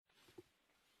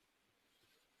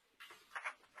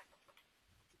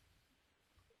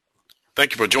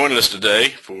Thank you for joining us today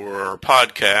for our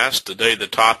podcast. Today the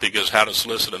topic is how to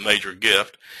solicit a major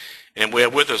gift. And we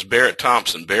have with us Barrett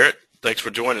Thompson. Barrett, thanks for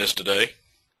joining us today.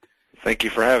 Thank you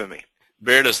for having me.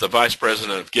 Barrett is the Vice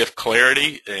President of Gift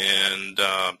Clarity, and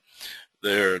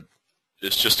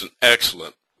it's just an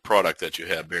excellent product that you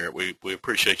have, Barrett. We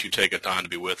appreciate you taking time to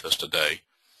be with us today.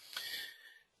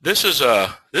 This is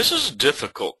a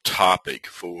difficult topic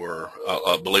for,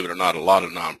 believe it or not, a lot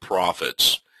of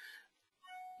nonprofits.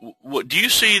 Do you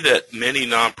see that many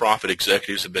nonprofit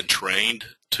executives have been trained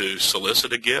to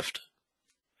solicit a gift?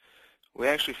 We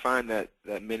actually find that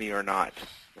many are not.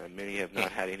 Many have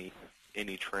not had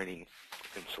any training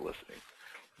in soliciting.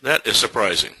 That is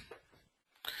surprising.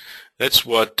 That's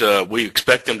what we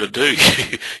expect them to do.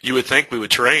 You would think we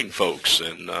would train folks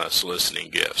in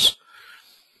soliciting gifts.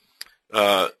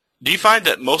 Do you find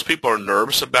that most people are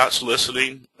nervous about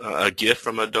soliciting a gift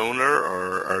from a donor,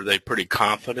 or are they pretty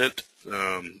confident?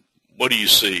 What do you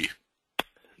see?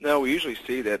 No, we usually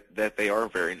see that they are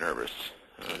very nervous.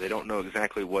 They don't know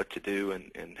exactly what to do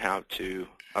and how to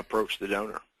approach the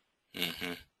donor.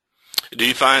 Mm-hmm. Do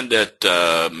you find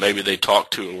that maybe they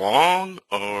talk too long,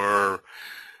 or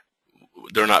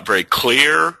they're not very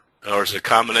clear, or is it a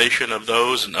combination of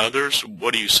those and others?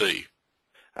 What do you see?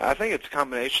 I think it's a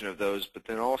combination of those, but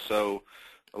then also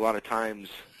a lot of times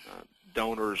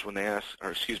donors, when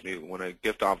a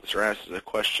gift officer asks a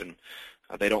question,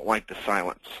 they don't like the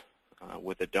silence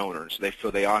with the donor, so they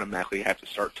feel they automatically have to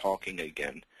start talking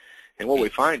again. And what we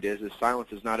find is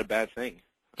silence is not a bad thing.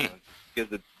 It gives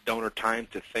the donor time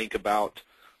to think about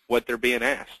what they're being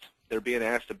asked. They're being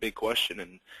asked a big question,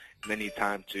 and they need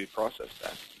time to process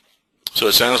that. So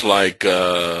it sounds like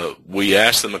we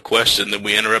ask them a question, then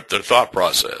we interrupt their thought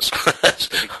process.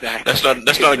 Exactly.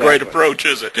 That's not a great approach,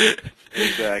 is it?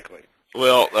 Exactly.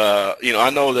 Well, I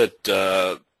know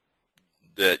that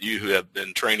you have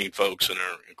been training folks and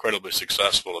are incredibly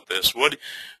successful at this.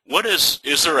 What is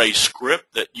there a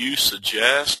script that you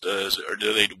suggest, or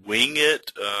do they wing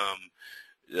it?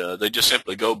 They just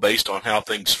simply go based on how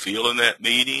things feel in that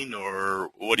meeting,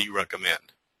 or what do you recommend?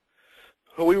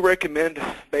 Well, we recommend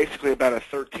basically about a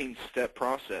 13-step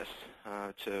process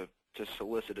to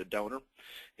solicit a donor.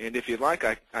 And if you'd like,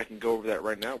 I can go over that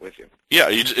right now with you. Yeah,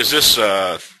 is this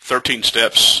 13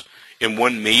 steps in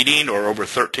one meeting or over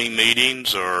 13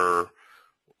 meetings, or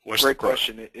what's Great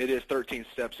question. It is 13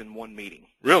 steps in one meeting.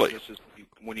 Really? This is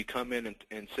when you come in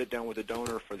and sit down with the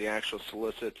donor for the actual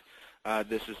solicit.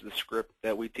 This is the script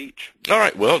that we teach. All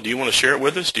right. Well, do you want to share it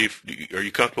with us? Are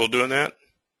you comfortable doing that?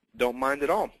 Don't mind at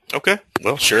all. Okay.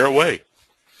 Well, share away.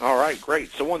 All right,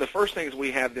 great. So one of the first things we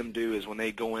have them do is when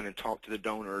they go in and talk to the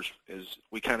donors is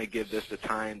we kind of give this the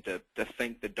time to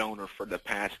thank the donor for the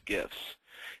past gifts.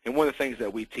 And one of the things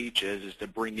that we teach is to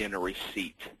bring in a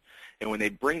receipt. And when they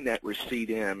bring that receipt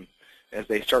in, as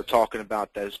they start talking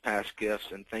about those past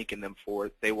gifts and thanking them for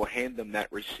it, they will hand them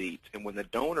that receipt. And when the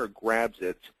donor grabs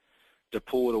it to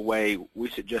pull it away, we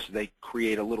suggest they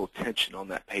create a little tension on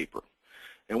that paper.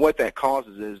 And what that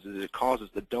causes is it causes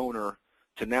the donor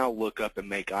to now look up and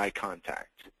make eye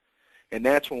contact. And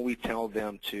that's when we tell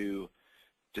them to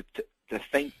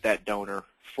thank that donor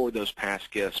for those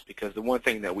past gifts, because the one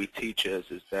thing that we teach is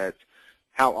that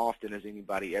how often has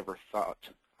anybody ever thought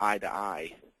eye to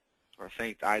eye or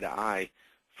thanked eye to eye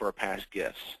for past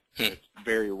gifts? It's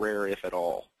very rare, if at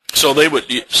all. So they would.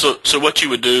 So what you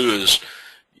would do is,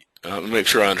 let me make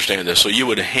sure I understand this. So you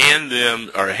would hand them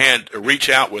or reach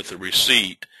out with the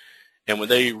receipt, and when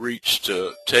they reach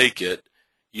to take it,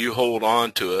 you hold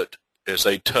on to it as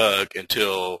they tug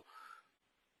until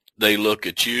they look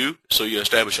at you. So you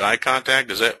establish eye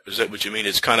contact. Is that what you mean?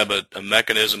 It's kind of a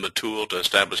mechanism, a tool to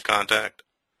establish contact.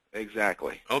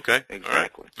 Exactly. Okay.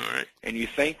 Exactly. All right. And you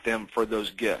thank them for those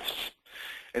gifts.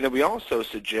 And then we also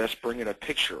suggest bringing a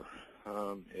picture.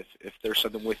 If there's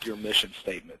something with your mission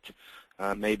statement,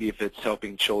 maybe if it's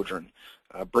helping children,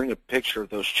 bring a picture of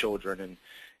those children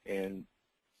and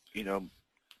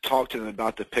talk to them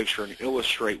about the picture and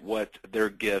illustrate what their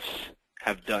gifts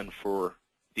have done for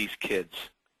these kids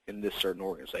in this certain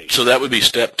organization. So that would be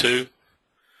step 2?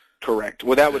 Correct.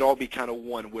 Well, that would all be kind of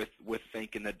one with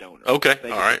thanking the donor. Okay.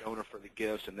 Thanking all right. the donor for the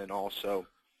gifts, and then also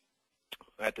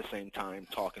at the same time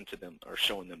talking to them or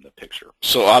showing them the picture.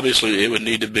 So obviously it would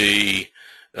need to be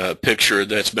a picture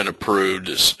that's been approved.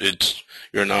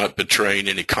 You're not betraying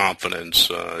any confidence.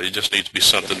 It just needs to be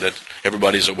something that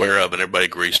everybody's aware of and everybody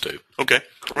agrees to. Okay.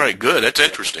 All right, good. That's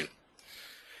interesting.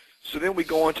 So then we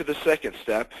go on to the second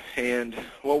step, and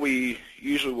what we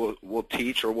usually will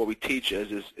teach, or what we teach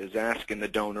is asking the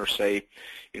donor, say,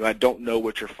 I don't know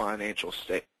what your financial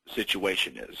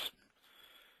situation is.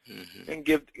 Mm-hmm.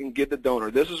 And give the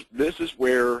donor. This is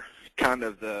where kind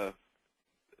of the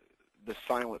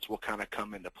silence will kind of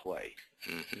come into play.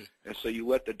 Mm-hmm. And so you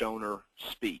let the donor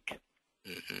speak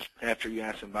Mm-hmm. after you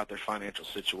ask them about their financial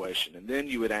situation. And then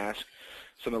you would ask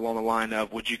something along the line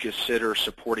of, would you consider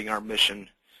supporting our mission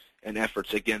and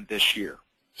efforts again this year?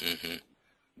 Mm-hmm.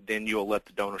 Then you'll let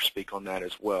the donor speak on that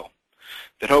as well.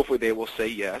 Then hopefully they will say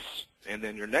yes. And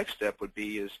then your next step would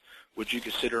be is, would you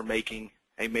consider making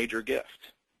a major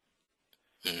gift?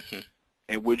 Mm-hmm.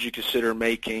 And would you consider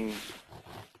making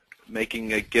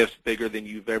a gift bigger than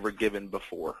you've ever given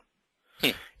before?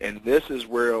 And this is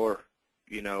where,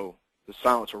 the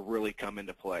silence will really come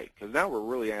into play, because now we're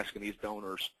really asking these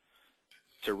donors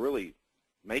to really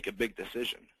make a big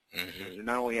decision. Mm-hmm. You're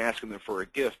not only asking them for a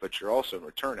gift, but you're also in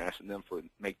return asking them to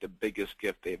make the biggest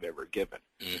gift they've ever given.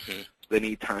 Mm-hmm. They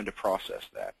need time to process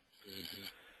that. Mm-hmm.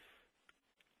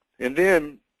 And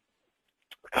then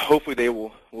hopefully they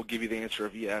will give you the answer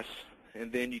of yes.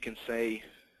 And then you can say,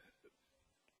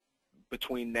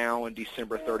 between now and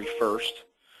December 31st,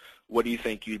 what do you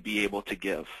think you'd be able to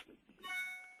give?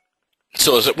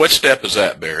 So what step is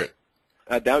that, Barrett?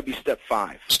 That would be step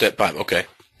 5. Step 5, okay.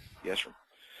 Yes,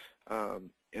 sir.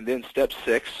 And then step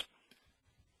 6,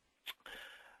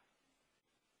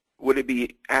 would it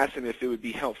be asking if it would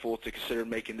be helpful to consider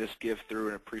making this gift through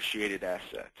an appreciated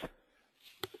asset?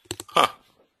 Huh.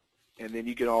 And then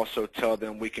you can also tell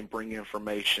them we can bring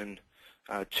information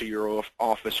to your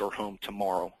office or home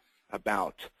tomorrow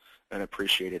about an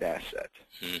appreciated asset.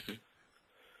 Mm-hmm.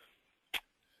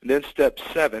 And then step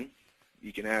 7,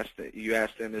 you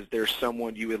ask them, is there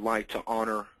someone you would like to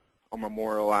honor or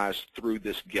memorialize through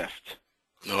this gift?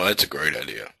 No, that's a great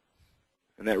idea.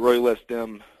 And that really lets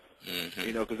them,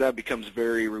 Mm-hmm. because that becomes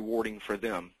very rewarding for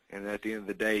them. And at the end of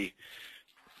the day,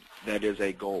 that is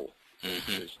a goal,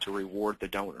 Mm-hmm. is to reward the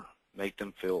donor, make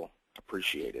them feel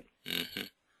appreciated. Mm-hmm.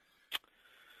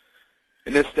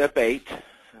 And then step 8,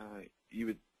 you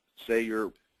would say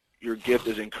your gift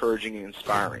is encouraging and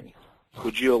inspiring.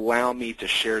 Would you allow me to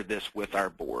share this with our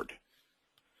board?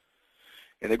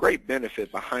 And the great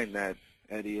benefit behind that,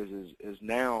 Eddie, is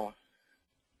now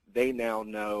they now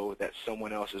know that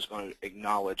someone else is going to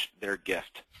acknowledge their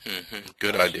gift. Mm-hmm.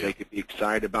 Good So idea. they could be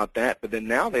excited about that, but then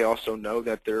now they also know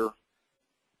that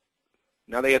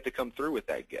now they have to come through with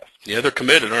that gift. Yeah, they're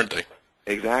committed, aren't they?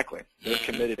 Exactly. They're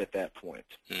Mm-hmm. committed at that point.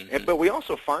 Mm-hmm. But we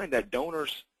also find that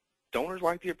donors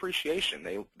like the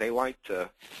appreciation. They like to,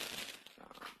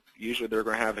 usually they're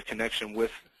going to have a connection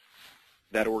with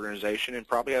that organization and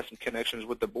probably have some connections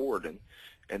with the board,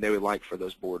 and they would like for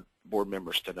those board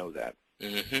members to know that.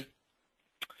 Mm-hmm.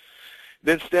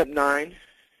 Then step 9,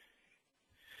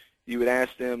 you would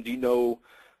ask them, do you know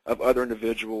of other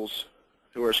individuals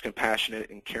who are as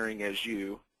compassionate and caring as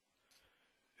you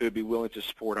who would be willing to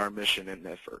support our mission and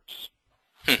efforts?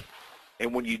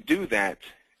 And when you do that,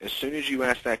 as soon as you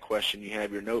ask that question, you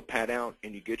have your notepad out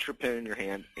and you get your pen in your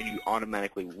hand and you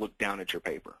automatically look down at your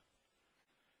paper.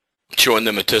 Showing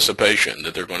them anticipation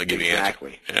that they're going to give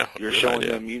Exactly. you answers. Yeah, You're good showing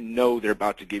idea. them, they're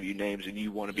about to give you names and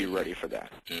you want to be ready for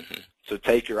that. Mm-hmm. So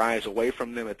take your eyes away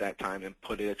from them at that time and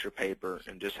put it at your paper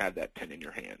and just have that pen in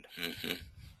your hand. Mm-hmm.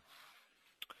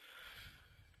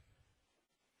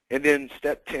 And then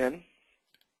step 10,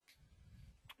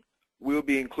 we will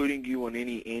be including you on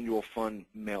any annual fund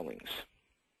mailings.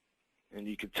 And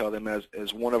you can tell them,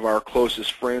 as one of our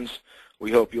closest friends,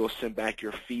 we hope you'll send back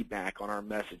your feedback on our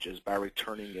messages by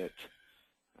returning it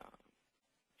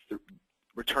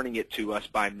to us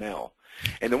by mail.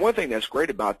 And the one thing that's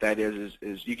great about that is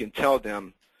you can tell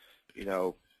them,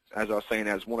 as I was saying,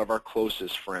 as one of our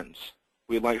closest friends,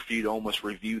 we'd like for you to almost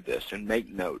review this and make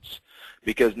notes,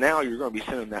 because now you're going to be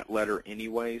sending that letter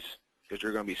anyways, because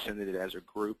you're going to be sending it as a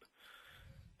group.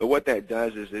 But what that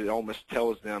does is it almost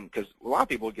tells them, because a lot of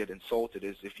people get insulted,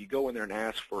 is if you go in there and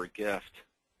ask for a gift,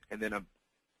 and then a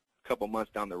couple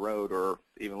months down the road, or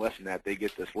even less than that, they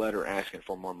get this letter asking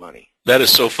for more money. That is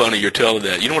so funny you're telling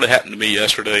that. You know what happened to me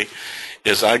yesterday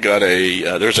is I got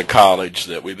there's a college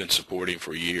that we've been supporting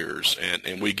for years,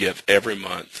 and we give every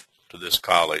month to this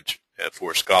college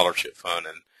for a scholarship fund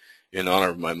and in honor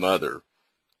of my mother.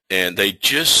 And they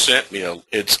just sent me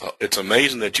it's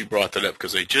amazing that you brought that up,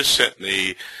 because they just sent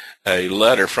me a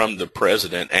letter from the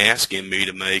president asking me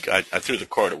to make, I threw the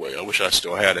card away, I wish I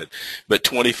still had it, but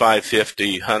 $25,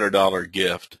 $50, $100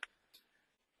 gift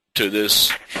to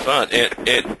this fund.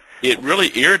 And it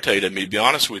really irritated me, to be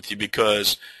honest with you,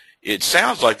 because it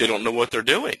sounds like they don't know what they're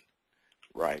doing.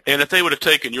 Right. And if they would have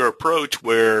taken your approach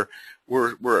where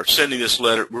we're sending this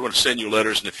letter, we're going to send you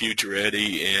letters in the future,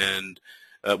 Eddie, and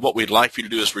what we'd like for you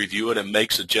to do is review it and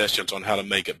make suggestions on how to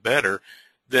make it better,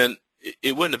 then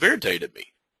it wouldn't have irritated me.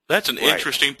 That's an Right.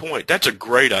 interesting point. That's a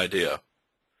great idea.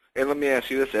 And let me ask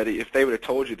you this, Eddie. If they would have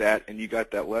told you that and you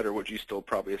got that letter, would you still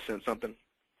probably have sent something?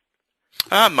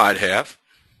 I might have.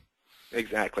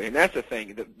 Exactly. And that's the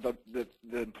thing. The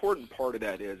important part of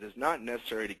that is not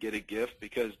necessary to get a gift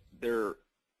because they're,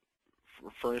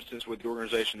 for instance, with the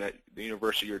organization that the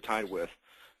university you're tied with,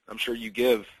 I'm sure you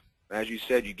give, as you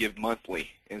said, you give monthly.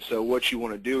 And so what you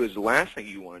want to do is the last thing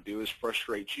you want to do is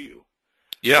frustrate you.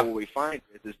 Yeah. So what we find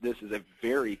is this is a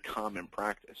very common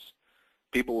practice.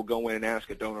 People will go in and ask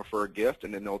a donor for a gift,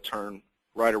 and then they'll turn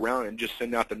right around and just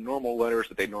send out the normal letters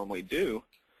that they normally do.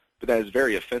 But that is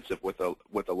very offensive with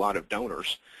a lot of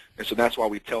donors. And so that's why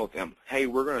we tell them, hey,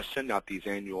 we're going to send out these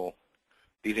annual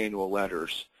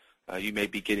letters. You may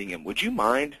be getting them. Would you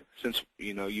mind, since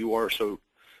you are so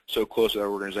close to our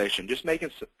organization, just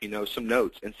making some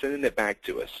notes and sending it back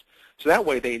to us? So that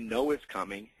way they know it's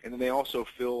coming, and then they also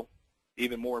feel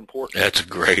even more important. That's a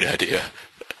great idea.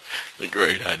 A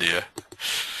great idea.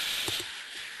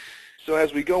 So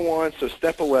as we go on, so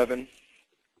step 11,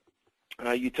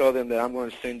 you tell them that I'm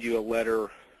going to send you a letter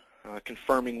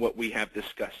confirming what we have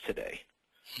discussed today.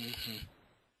 Mm-hmm.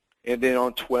 And then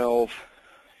on 12,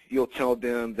 you'll tell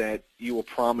them that you will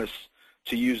promise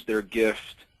to use their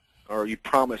gift, or you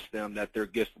promise them that their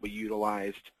gift will be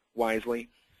utilized wisely,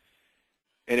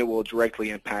 and it will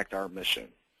directly impact our mission.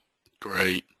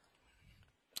 Great.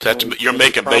 You're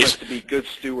making promise to be good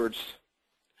stewards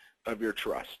of your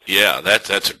trust. Yeah,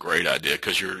 that's a great idea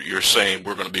because you're saying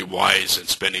we're going to be wise in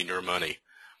spending your money.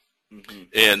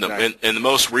 Mm-hmm. And the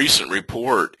most recent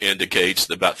report indicates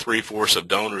that about 3/4 of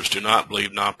donors do not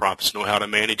believe nonprofits know how to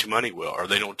manage money well, or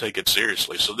they don't take it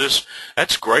seriously. So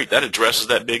that's great. That addresses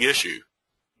that big issue.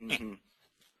 Mm-hmm.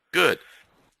 Good.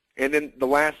 And then the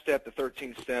last step, the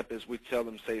 13th step, is we tell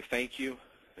them, say thank you,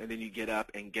 and then you get up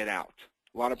and get out.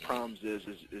 A lot of problems is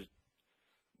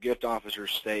gift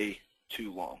officers stay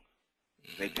too long.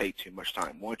 They take too much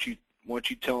time. Once you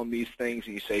tell them these things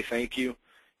and you say thank you,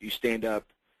 you stand up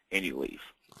and you leave.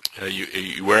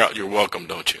 You wear out your welcome,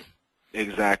 don't you?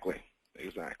 Exactly.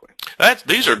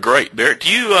 These are great, Barrett. Do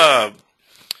you I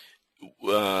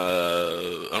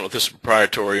don't know if this is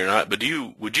proprietary or not, but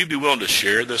would you be willing to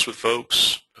share this with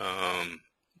folks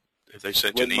if they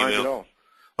sent you an email? Wouldn't mind at all.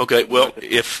 Okay, well,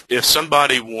 if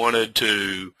somebody wanted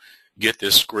to get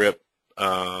this script,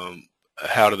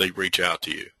 how do they reach out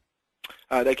to you?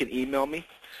 They can email me.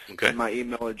 Okay. And my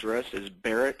email address is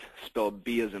Barrett, spelled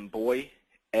B as in boy,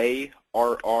 ARRETT,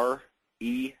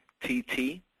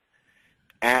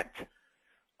 at,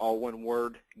 all one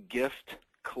word, Gift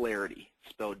Clarity,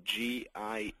 spelled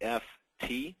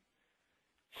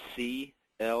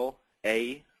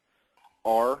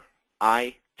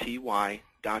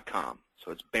GIFTCLARITY.com.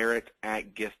 So it's Barrett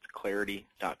at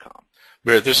giftclarity.com.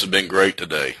 Barrett, this has been great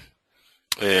today.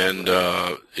 And,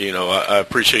 I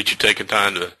appreciate you taking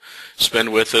time to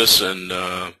spend with us, and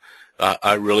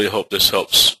I really hope this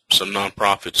helps some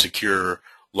nonprofits secure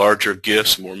larger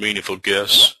gifts, more meaningful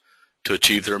gifts to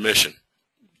achieve their mission.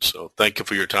 So thank you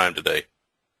for your time today.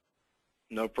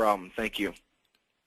 No problem. Thank you.